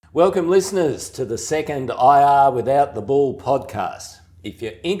Welcome listeners to the second IR Without the Bull podcast. If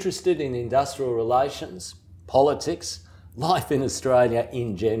you're interested in industrial relations, politics, life in Australia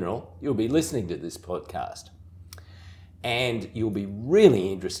in general, you'll be listening to this podcast. And you'll be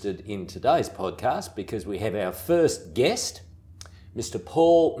really interested in today's podcast because we have our first guest, Mr.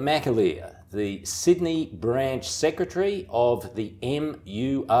 Paul McAleer, the Sydney Branch Secretary of the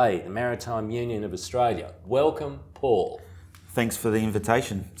MUA, the Maritime Union of Australia. Welcome, Paul. Thanks for the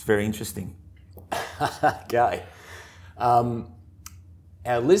invitation. It's very interesting. Okay. Our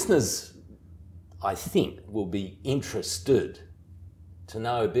listeners, I think, will be interested to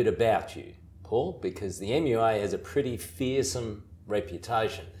know a bit about you, Paul, because the MUA has a pretty fearsome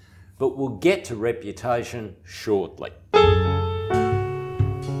reputation. But we'll get to reputation shortly.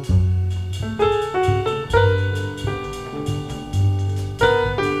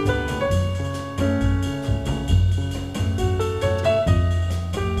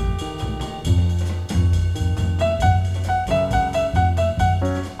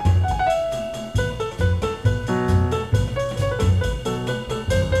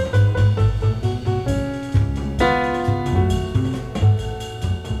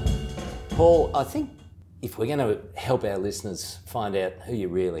 Paul, I think if we're going to help our listeners find out who you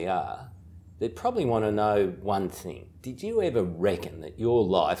really are, they'd probably want to know one thing. Did you ever reckon that your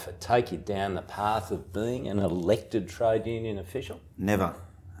life would take you down the path of being an elected trade union official? Never.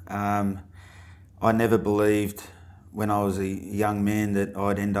 I never believed when I was a young man that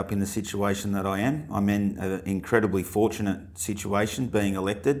I'd end up in the situation that I am. I'm in an incredibly fortunate situation being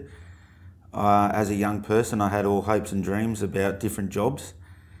elected. As a young person, I had all hopes and dreams about different jobs.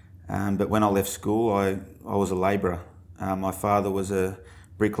 But when I left school, I was a labourer. My father was a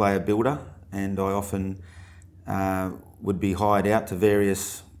bricklayer builder, and I often would be hired out to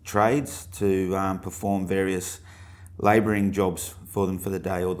various trades to perform various labouring jobs for them for the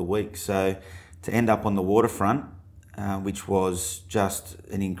day or the week. So to end up on the waterfront, which was just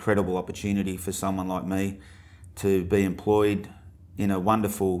an incredible opportunity for someone like me to be employed in a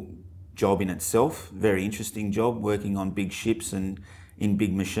wonderful job in itself, very interesting job, working on big ships and in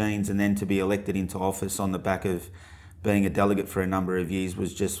big machines, and then to be elected into office on the back of being a delegate for a number of years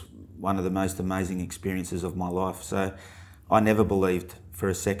was just one of the most amazing experiences of my life. So I never believed for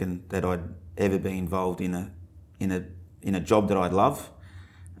a second that I'd ever be involved in a job that I'd love,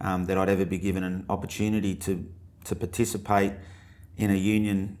 that I'd ever be given an opportunity to participate in a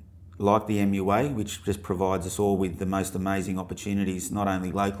union like the MUA, which just provides us all with the most amazing opportunities, not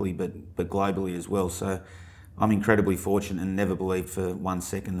only locally but globally as well. So I'm incredibly fortunate and never believed for 1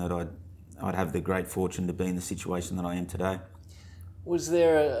 second that I'd have the great fortune to be in the situation that I am today. Was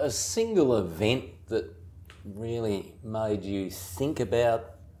there a single event that really made you think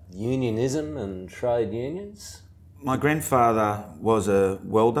about unionism and trade unions? My grandfather was a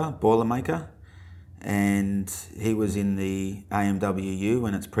welder, boilermaker, and he was in the AMWU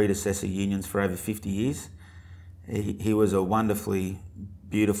and its predecessor unions for over 50 years. He was a wonderfully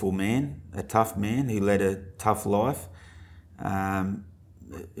beautiful man, a tough man who led a tough life,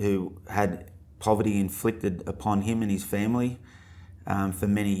 who had poverty inflicted upon him and his family for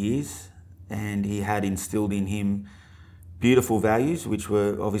many years, and he had instilled in him beautiful values which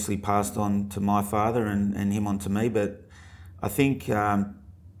were obviously passed on to my father and him on to me. But I think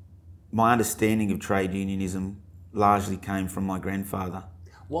my understanding of trade unionism largely came from my grandfather.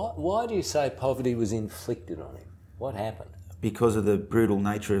 Why do you say poverty was inflicted on him? What happened? Because of the brutal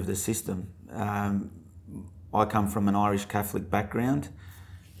nature of the system. I come from an Irish Catholic background.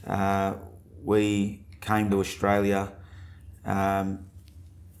 We came to Australia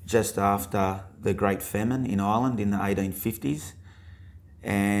just after the Great Famine in Ireland in the 1850s,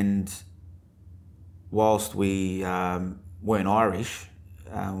 and whilst we weren't Irish,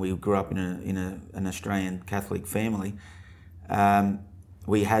 we grew up in an Australian Catholic family,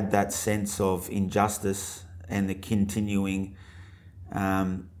 we had that sense of injustice and the continuing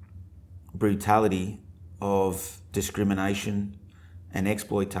brutality of discrimination and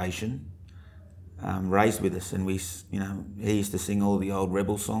exploitation raised with us. And he used to sing all the old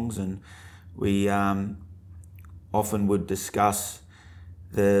rebel songs, and we often would discuss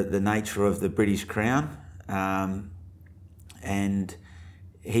the nature of the British Crown. And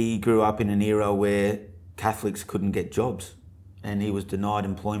he grew up in an era where Catholics couldn't get jobs, and he was denied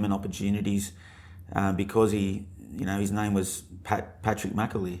employment opportunities because his name was Patrick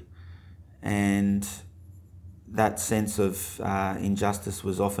McAleer, and that sense of injustice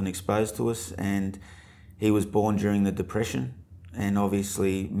was often exposed to us. And he was born during the Depression, and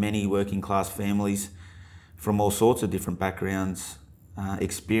obviously many working class families from all sorts of different backgrounds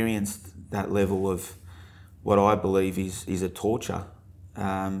experienced that level of what I believe is a torture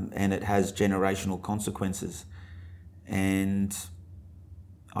and it has generational consequences. And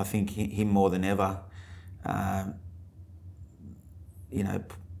I think him more than ever,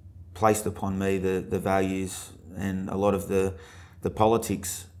 placed upon me the values and a lot of the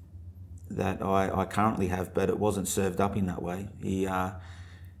politics that I currently have, but it wasn't served up in that way.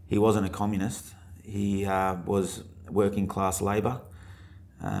 He wasn't a communist. He was working class labour.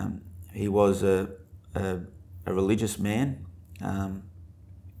 He was a religious man,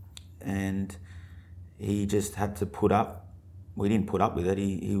 and he just had to put up. We didn't put up with it.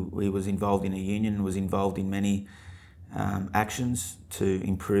 He was involved in a union, was involved in many actions to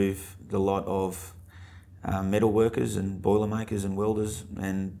improve the lot of metal workers and boilermakers and welders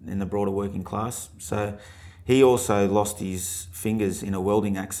and in the broader working class. So he also lost his fingers in a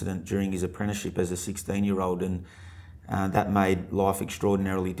welding accident during his apprenticeship as a 16-year-old, and that made life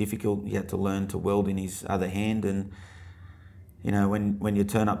extraordinarily difficult. He had to learn to weld in his other hand, and when you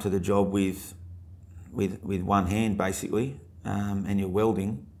turn up to the job with one hand basically, and you're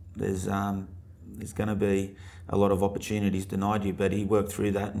welding, there's going to be a lot of opportunities denied you. But he worked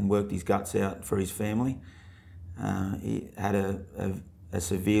through that and worked his guts out for his family. He had a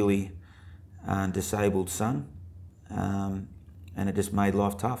severely disabled son, and it just made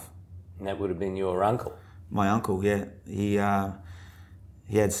life tough. And that would have been your uncle? My uncle, yeah. He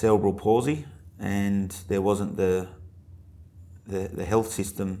had cerebral palsy, and there wasn't the health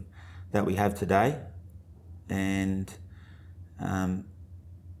system that we have today. And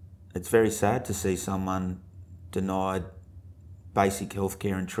it's very sad to see someone denied basic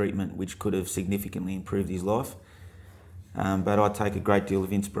healthcare and treatment which could have significantly improved his life. But I take a great deal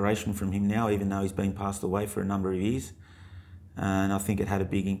of inspiration from him now, even though he's been passed away for a number of years. And I think it had a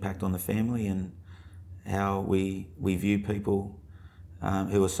big impact on the family and how we view people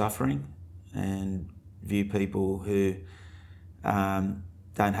who are suffering and view people who don't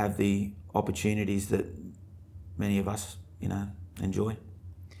have the opportunities that many of us, enjoy.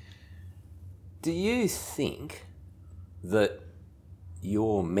 Do you think that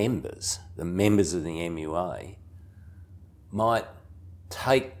your members, the members of the MUA, might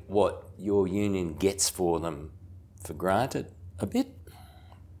take what your union gets for them for granted a bit?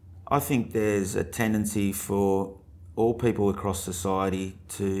 I think there's a tendency for all people across society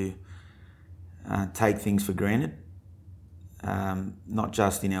to take things for granted, not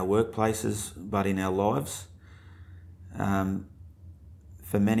just in our workplaces, but in our lives.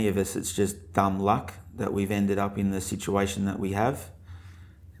 For many of us, it's just dumb luck that we've ended up in the situation that we have.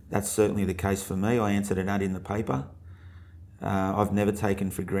 That's certainly the case for me. I answered an ad in the paper. I've never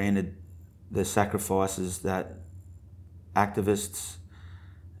taken for granted the sacrifices that activists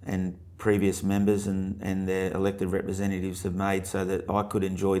and previous members and their elected representatives have made so that I could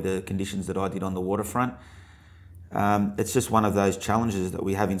enjoy the conditions that I did on the waterfront. It's just one of those challenges that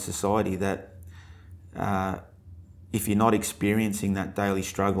we have in society that if you're not experiencing that daily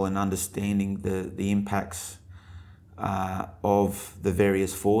struggle and understanding the impacts of the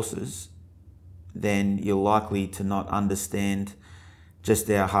various forces, then you're likely to not understand just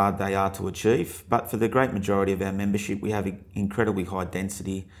how hard they are to achieve. But for the great majority of our membership, we have an incredibly high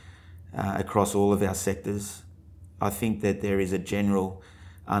density across all of our sectors. I think that there is a general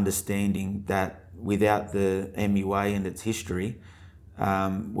understanding that without the MUA and its history,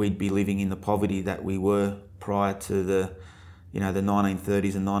 we'd be living in the poverty that we were prior to the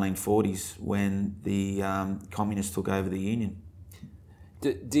 1930s and 1940s when the communists took over the union.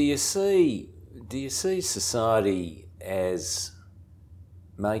 Do you see society as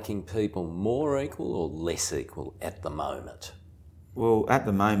making people more equal or less equal at the moment? Well, at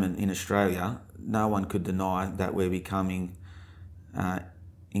the moment in Australia, no one could deny that we're becoming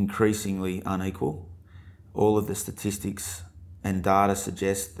increasingly unequal. All of the statistics and data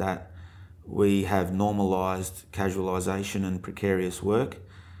suggest that we have normalised casualisation and precarious work.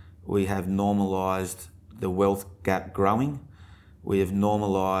 We have normalised the wealth gap growing. We have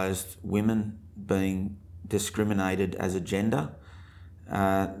normalised women being discriminated as a gender.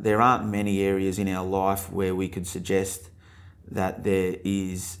 There aren't many areas in our life where we could suggest that there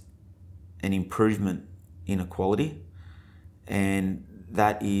is an improvement in equality, and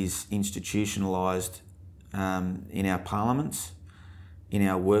that is institutionalised in our parliaments, in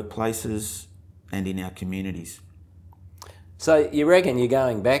our workplaces, and in our communities. So you reckon you're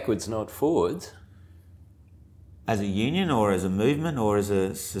going backwards, not forwards? As a union or as a movement or as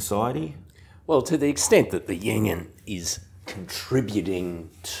a society? Well, to the extent that the union is contributing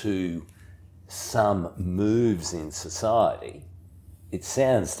to some moves in society, it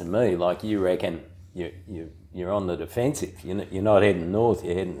sounds to me like you reckon you're you're on the defensive. You're not heading north,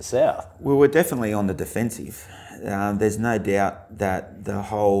 you're heading south. Well, we're definitely on the defensive. There's no doubt that the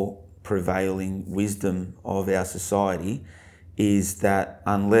whole prevailing wisdom of our society is that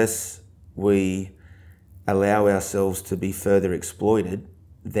unless we allow ourselves to be further exploited,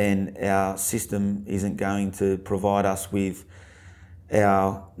 then our system isn't going to provide us with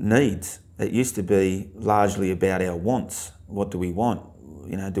our needs. It used to be largely about our wants. What do we want?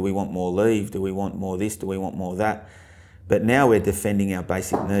 Do we want more leave? Do we want more this? Do we want more that? But now we're defending our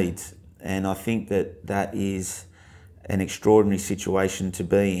basic needs. And I think that is an extraordinary situation to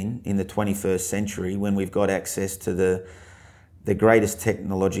be in the 21st century, when we've got access to the greatest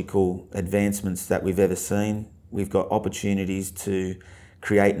technological advancements that we've ever seen. We've got opportunities to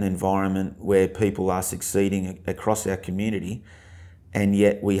create an environment where people are succeeding across our community, and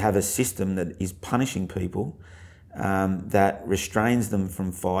yet we have a system that is punishing people, that restrains them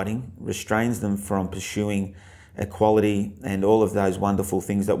from fighting, restrains them from pursuing equality and all of those wonderful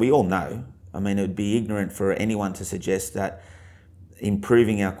things that we all know. I mean, it would be ignorant for anyone to suggest that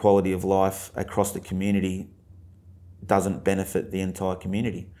improving our quality of life across the community doesn't benefit the entire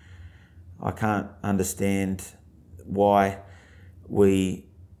community. I can't understand why we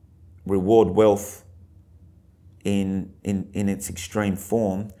reward wealth in its extreme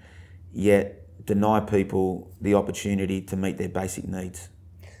form, yet deny people the opportunity to meet their basic needs.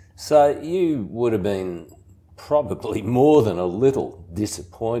 So you would have been probably more than a little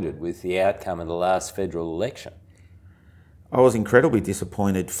disappointed with the outcome of the last federal election. I was incredibly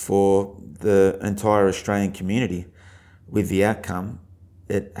disappointed for the entire Australian community with the outcome.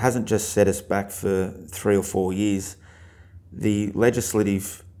 It hasn't just set us back for 3 or 4 years. The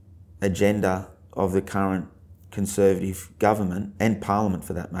legislative agenda of the current Conservative government, and Parliament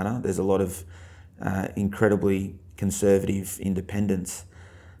for that matter, there's a lot of incredibly conservative independents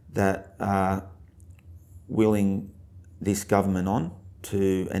that are willing this government on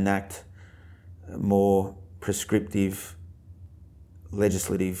to enact more prescriptive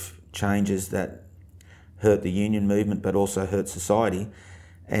legislative changes that hurt the union movement but also hurt society.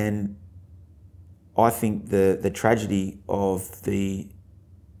 And I think the tragedy of the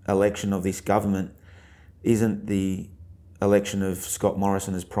election of this government isn't the election of Scott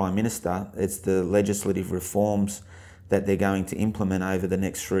Morrison as Prime Minister, it's the legislative reforms that they're going to implement over the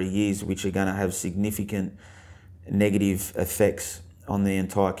next 3 years, which are going to have significant negative effects on the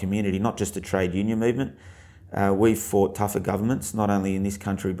entire community, not just the trade union movement. We've fought tougher governments, not only in this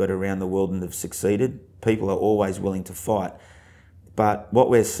country but around the world, and have succeeded. People are always willing to fight. But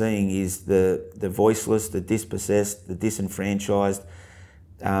what we're seeing is the voiceless, the dispossessed, the disenfranchised,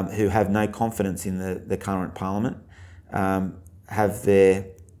 who have no confidence in the current Parliament, have their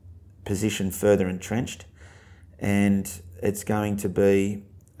position further entrenched, and it's going to be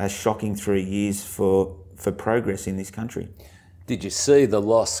a shocking 3 years for progress in this country. Did you see the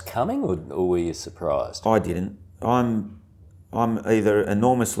loss coming, or were you surprised? I didn't. I'm either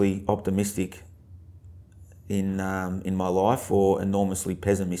enormously optimistic in my life or enormously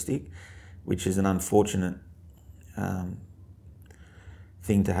pessimistic, which is an unfortunate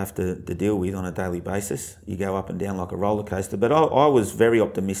thing to have to deal with on a daily basis. You go up and down like a roller coaster. But I was very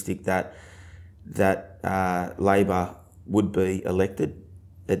optimistic that Labor would be elected.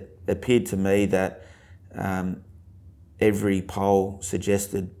 It appeared to me that every poll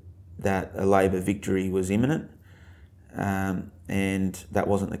suggested that a Labor victory was imminent, and that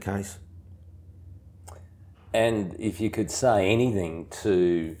wasn't the case. And if you could say anything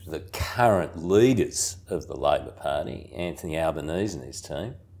to the current leaders of the Labor Party, Anthony Albanese and his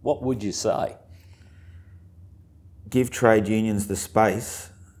team, what would you say? Give trade unions the space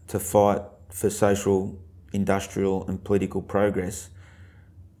to fight for social, industrial and political progress,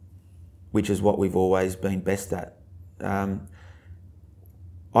 which is what we've always been best at. I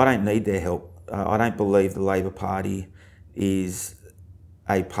don't need their help. I don't believe the Labor Party is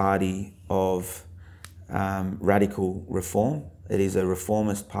a party of radical reform. It is a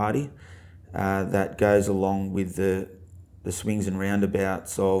reformist party that goes along with the swings and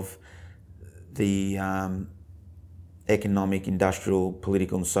roundabouts of the economic, industrial,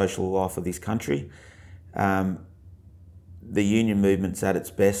 political and social life of this country. The union movement's at its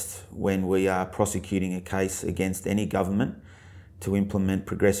best when we are prosecuting a case against any government to implement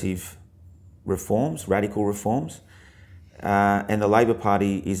progressive reforms, radical reforms. And the Labor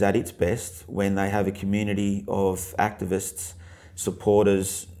Party is at its best when they have a community of activists,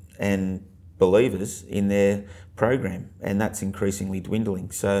 supporters and believers in their program, and that's increasingly dwindling.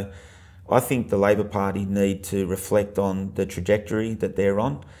 So I think the Labor Party need to reflect on the trajectory that they're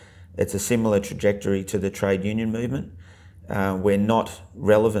on. It's a similar trajectory to the trade union movement. We're not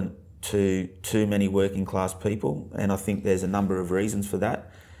relevant to too many working class people, and I think there's a number of reasons for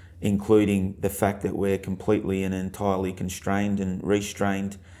that, including the fact that we're completely and entirely constrained and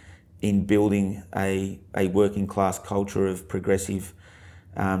restrained in building a working class culture of progressive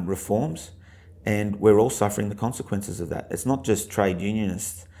reforms, and we're all suffering the consequences of that. It's not just trade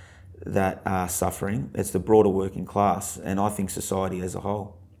unionists that are suffering, it's the broader working class, and I think society as a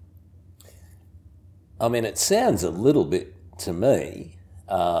whole. I mean, it sounds a little bit to me,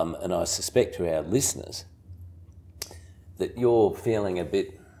 and I suspect to our listeners, that you're feeling a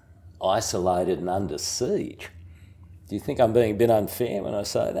bit isolated and under siege. Do you think I'm being a bit unfair when I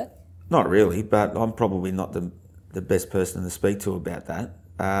say that? Not really, but I'm probably not the best person to speak to about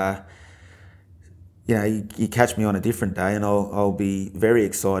that. You catch me on a different day and I'll be very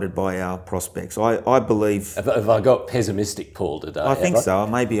excited by our prospects. I believe... Have I got pessimistic, Paul, today? I think so.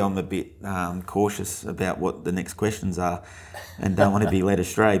 Maybe I'm a bit cautious about what the next questions are and don't want to be led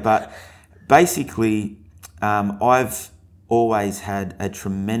astray. But basically, I've always had a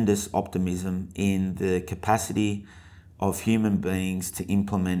tremendous optimism in the capacity of human beings to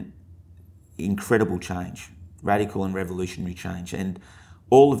implement incredible change, radical and revolutionary change. And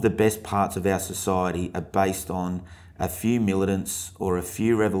all of the best parts of our society are based on a few militants or a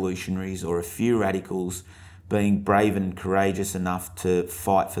few revolutionaries or a few radicals being brave and courageous enough to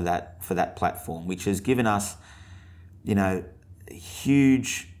fight for that platform, which has given us,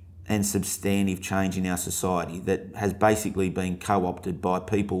 huge and substantive change in our society that has basically been co-opted by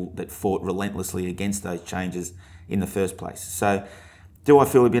people that fought relentlessly against those changes in the first place. So do I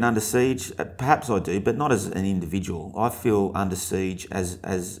feel a bit under siege? Perhaps I do, but not as an individual. I feel under siege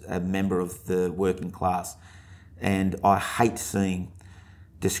as a member of the working class. And I hate seeing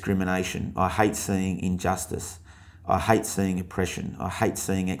discrimination. I hate seeing injustice. I hate seeing oppression. I hate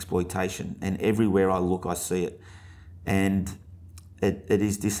seeing exploitation. And everywhere I look, I see it. And it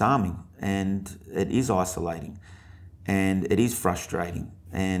is disarming, and it is isolating, and it is frustrating.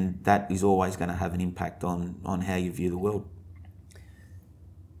 And that is always going to have an impact on how you view the world.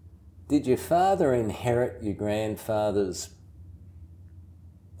 Did your father inherit your grandfather's,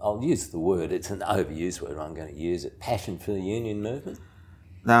 I'll use the word, it's an overused word, I'm going to use it, passion for the union movement?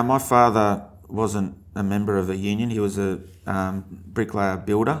 No, my father wasn't a member of a union. He was a bricklayer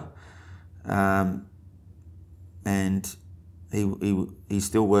builder, and he's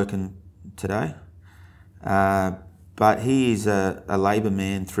still working today. But he is a Labor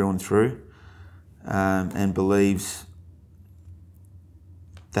man through and through, and believes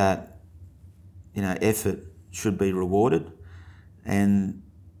that effort should be rewarded, and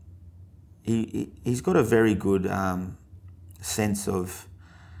he's got a very good sense of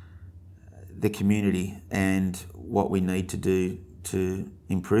the community and what we need to do to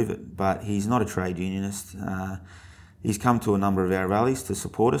improve it. But he's not a trade unionist. He's come to a number of our rallies to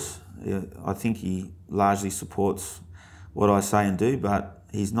support us. I think he largely supports what I say and do, but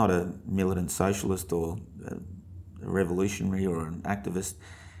he's not a militant socialist or a revolutionary or an activist.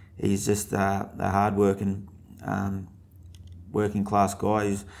 He's just a hard-working, working-class guy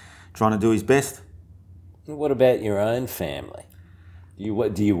who's trying to do his best. What about your own family?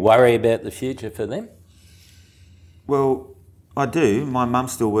 Do you worry about the future for them? Well, I do. My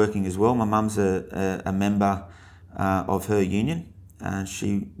mum's still working as well. My mum's a member of her union.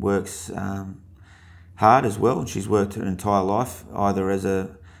 She works hard as well, and she's worked her entire life, either as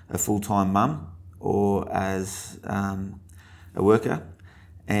a full-time mum or as a worker.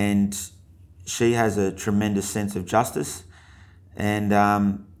 And she has a tremendous sense of justice, and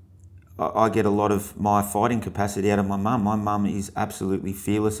I get a lot of my fighting capacity out of my mum. My mum is absolutely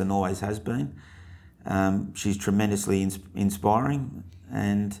fearless and always has been. She's tremendously inspiring,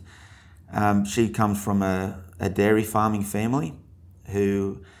 and she comes from a dairy farming family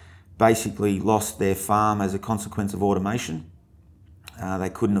who basically lost their farm as a consequence of automation. They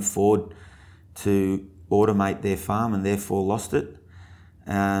couldn't afford to automate their farm and therefore lost it.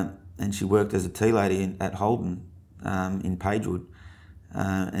 And she worked as a tea lady at Holden in Pagewood,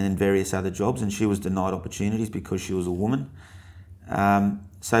 and various other jobs, and she was denied opportunities because she was a woman.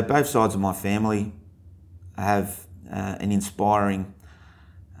 So both sides of my family have an inspiring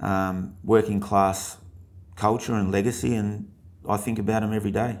working class culture and legacy, and I think about them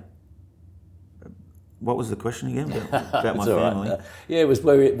every day. What was the question again about my family? Right. Yeah, it was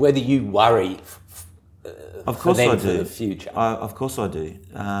whether you worry of course for them I do. For the future. Of course I do.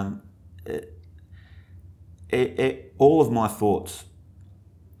 All of my thoughts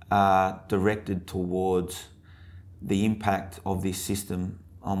are directed towards the impact of this system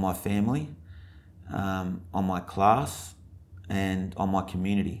on my family, on my class, and on my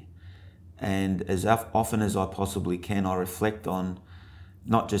community. And as often as I possibly can, I reflect on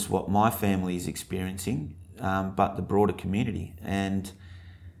not just what my family is experiencing, but the broader community. And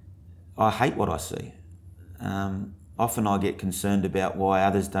I hate what I see. Often I get concerned about why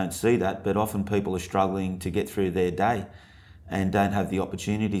others don't see that, but often people are struggling to get through their day and don't have the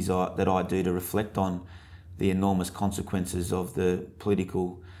opportunities that I do to reflect on the enormous consequences of the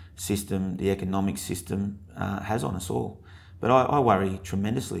political system, the economic system has on us all. But I worry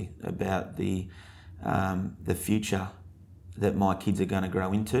tremendously about the future that my kids are going to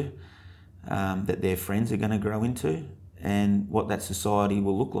grow into, that their friends are going to grow into, and what that society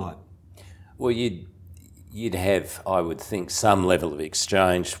will look like. Well, you'd have, I would think, some level of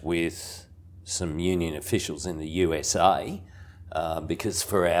exchange with some union officials in the USA, because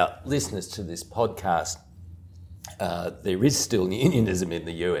for our listeners to this podcast, there is still unionism in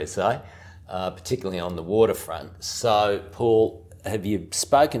the USA, particularly on the waterfront. So, Paul, have you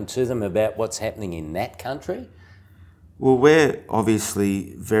spoken to them about what's happening in that country? Well, we're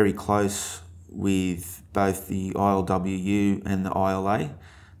obviously very close with both the ILWU and the ILA,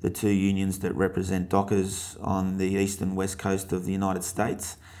 the two unions that represent dockers on the east and west coast of the United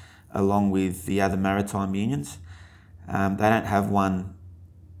States, along with the other maritime unions. They don't have one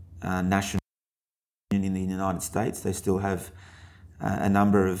national union in the United States. They still have a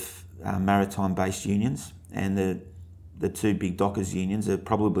number of maritime-based unions, and the two big dockers unions are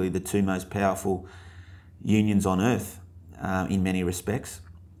probably the two most powerful unions on earth in many respects,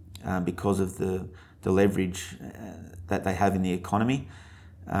 because of the leverage that they have in the economy,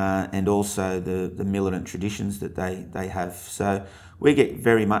 and also the militant traditions that they have. So we get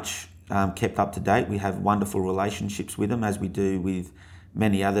very much kept up to date. We have wonderful relationships with them, as we do with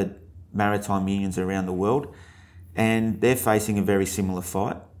many other maritime unions around the world, and they're facing a very similar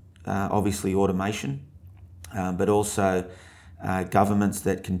fight. Obviously automation, but also governments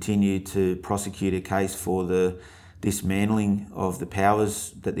that continue to prosecute a case for the dismantling of the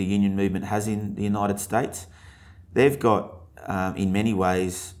powers that the union movement has in the United States. They've got, in many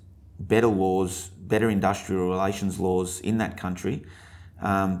ways, better laws, better industrial relations laws in that country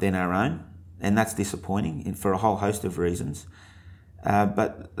than our own, and that's disappointing for a whole host of reasons.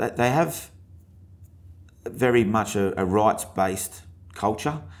 But they have very much a rights-based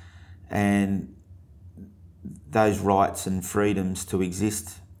culture, and those rights and freedoms to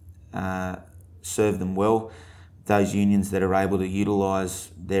exist serve them well. Those unions that are able to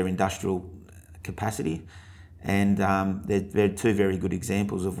utilise their industrial capacity, and they're two very good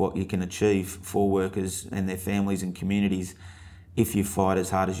examples of what you can achieve for workers and their families and communities if you fight as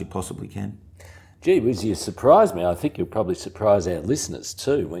hard as you possibly can. Gee whiz, you surprise me. I think you'll probably surprise our listeners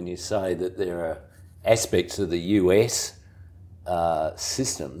too when you say that there are aspects of the US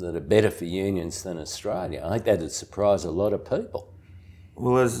system that are better for unions than Australia. I think that would surprise a lot of people.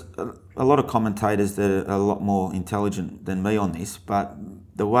 Well, there's a lot of commentators that are a lot more intelligent than me on this, but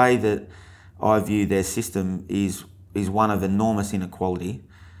the way that I view their system is one of enormous inequality,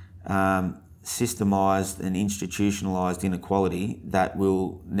 systemised and institutionalised inequality that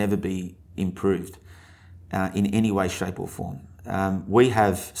will never be improved in any way, shape or form. We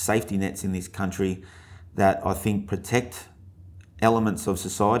have safety nets in this country that I think protect elements of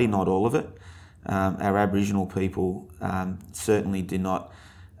society, not all of it. Our Aboriginal people certainly do not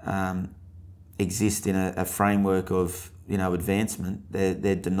exist in a framework of advancement.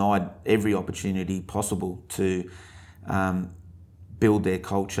 They're denied every opportunity possible to build their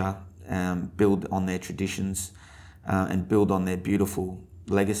culture, build on their traditions, and build on their beautiful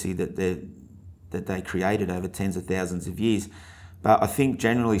legacy that they created over tens of thousands of years. But I think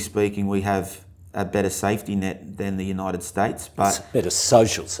generally speaking, we have a better safety net than the United States, but it's a better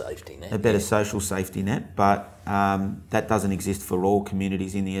social safety net. A better social safety net, but that doesn't exist for all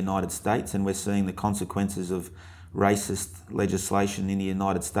communities in the United States, and we're seeing the consequences of racist legislation in the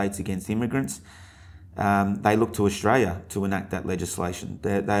United States against immigrants. They look to Australia to enact that legislation.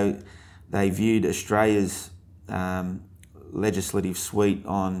 They viewed Australia's legislative suite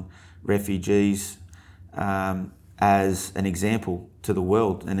on refugees as an example to the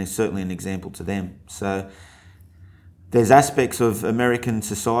world, and is certainly an example to them. So there's aspects of American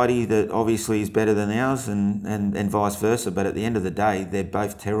society that obviously is better than ours, and vice versa, but at the end of the day, they're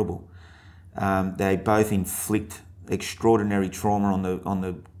both terrible. They both inflict extraordinary trauma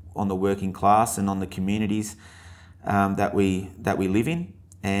on the working class and on the communities that we live in.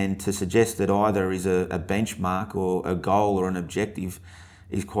 And to suggest that either is a benchmark or a goal or an objective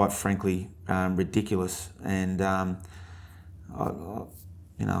is quite frankly ridiculous. And I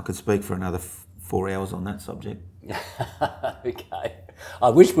could speak for another 4 hours on that subject. Okay. I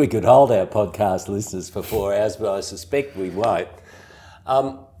wish we could hold our podcast listeners for 4 hours, but I suspect we won't.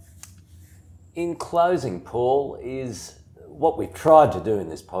 In closing, Paul, what we've tried to do in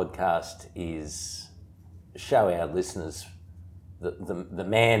this podcast is show our listeners the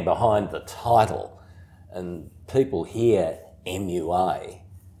man behind the title. And people hear MUA,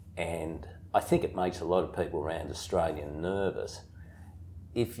 and I think it makes a lot of people around Australia nervous.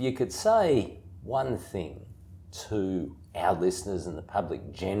 If you could say one thing to our listeners and the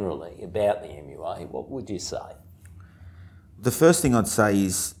public generally about the MUA, what would you say? The first thing I'd say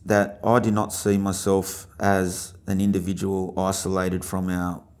is that I do not see myself as an individual isolated from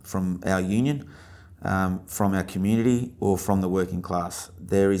our union, from our community, or from the working class.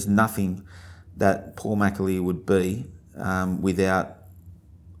 There is nothing that Paul McAleer would be without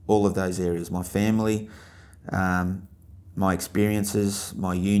all of those areas. My family, my experiences,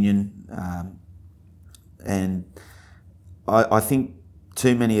 my union, and I think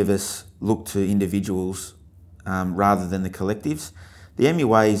too many of us look to individuals rather than the collectives. The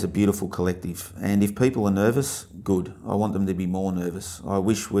MUA is a beautiful collective, and if people are nervous, good. I want them to be more nervous. I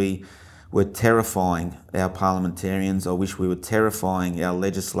wish we were terrifying our parliamentarians. I wish we were terrifying our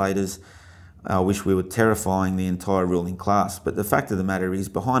legislators. I wish we were terrifying the entire ruling class. But the fact of the matter is,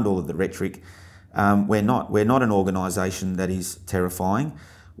 behind all of the rhetoric, we're not an organisation that is terrifying.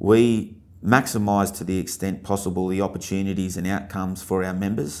 We maximise to the extent possible the opportunities and outcomes for our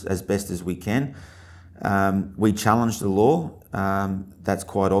members as best as we can. We challenge the law, that's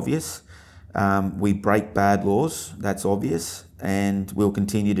quite obvious. We break bad laws, that's obvious, and we'll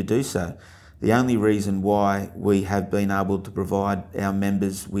continue to do so. The only reason why we have been able to provide our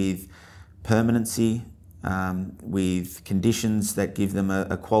members with permanency, with conditions that give them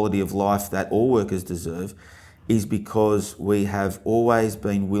a quality of life that all workers deserve, is because we have always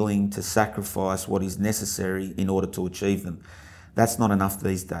been willing to sacrifice what is necessary in order to achieve them. That's not enough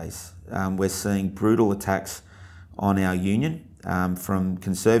these days. We're seeing brutal attacks on our union from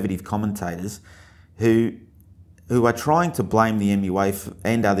conservative commentators who are trying to blame the MUA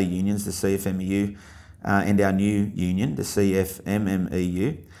and other unions, the CFMEU and our new union, the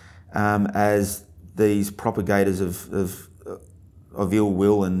CFMMEU, as these propagators of ill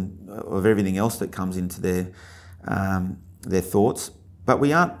will and of everything else that comes into their thoughts. But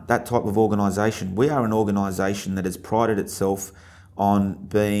we aren't that type of organisation. We are an organisation that has prided itself on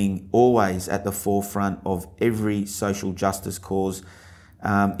being always at the forefront of every social justice cause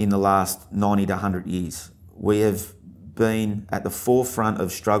in the last 90 to 100 years. We have been at the forefront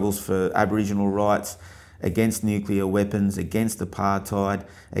of struggles for Aboriginal rights, against nuclear weapons, against apartheid,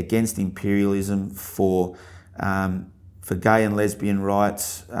 against imperialism, for gay and lesbian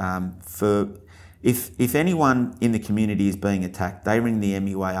rights. If anyone in the community is being attacked, they ring the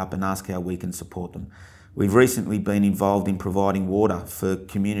MUA up and ask how we can support them. We've recently been involved in providing water for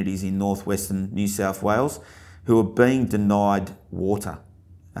communities in northwestern New South Wales who are being denied water,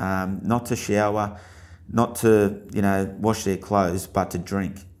 not to shower, not to wash their clothes, but to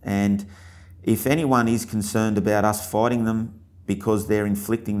drink. And if anyone is concerned about us fighting them because they're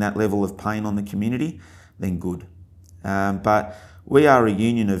inflicting that level of pain on the community, then good. But we are a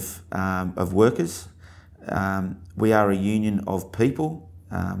union of workers. We are a union of people,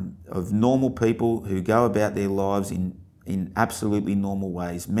 of normal people who go about their lives in absolutely normal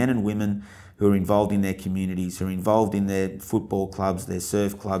ways. Men and women who are involved in their communities, who are involved in their football clubs, their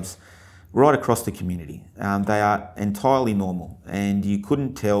surf clubs, right across the community. They are entirely normal, and you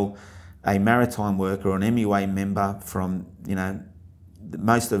couldn't tell a maritime worker or an MUA member from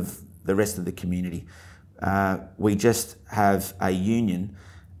most of the rest of the community. We just have a union,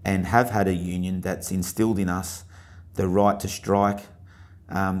 and have had a union, that's instilled in us the right to strike,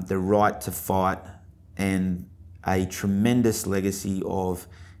 the right to fight, and a tremendous legacy of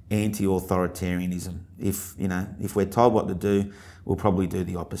anti-authoritarianism. If we're told what to do, we'll probably do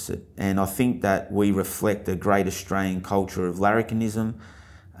the opposite. And I think that we reflect a great Australian culture of larrikinism,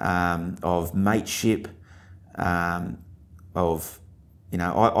 of mateship, I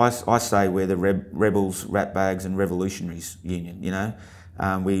say we're the rebels, ratbags and revolutionaries union,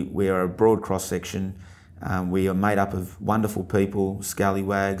 We are a broad cross-section. We are made up of wonderful people,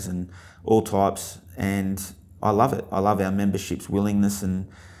 scallywags and all types, and I love it. I love our membership's willingness and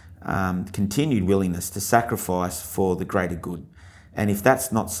continued willingness to sacrifice for the greater good. And if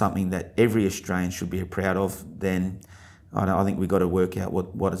that's not something that every Australian should be proud of, then I think we've got to work out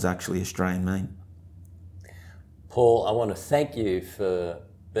what does actually Australian mean. Paul, I want to thank you for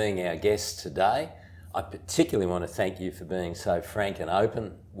being our guest today. I particularly want to thank you for being so frank and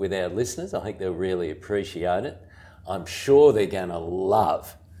open with our listeners. I think they'll really appreciate it. I'm sure they're going to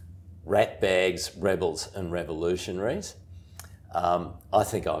love Ratbags, Rebels and Revolutionaries. I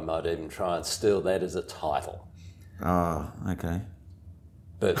think I might even try and steal that as a title. Oh, okay.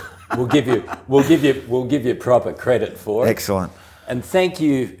 but we'll give you proper credit for it. Excellent. And thank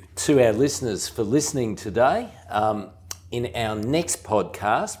you to our listeners for listening today. In our next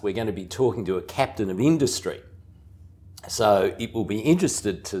podcast, we're going to be talking to a captain of industry. So it will be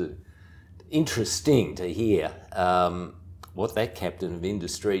interesting to hear what that captain of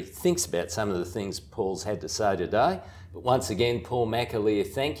industry thinks about some of the things Paul's had to say today. But once again, Paul McAleer,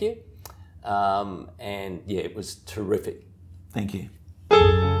 thank you. And yeah, it was terrific. Thank you.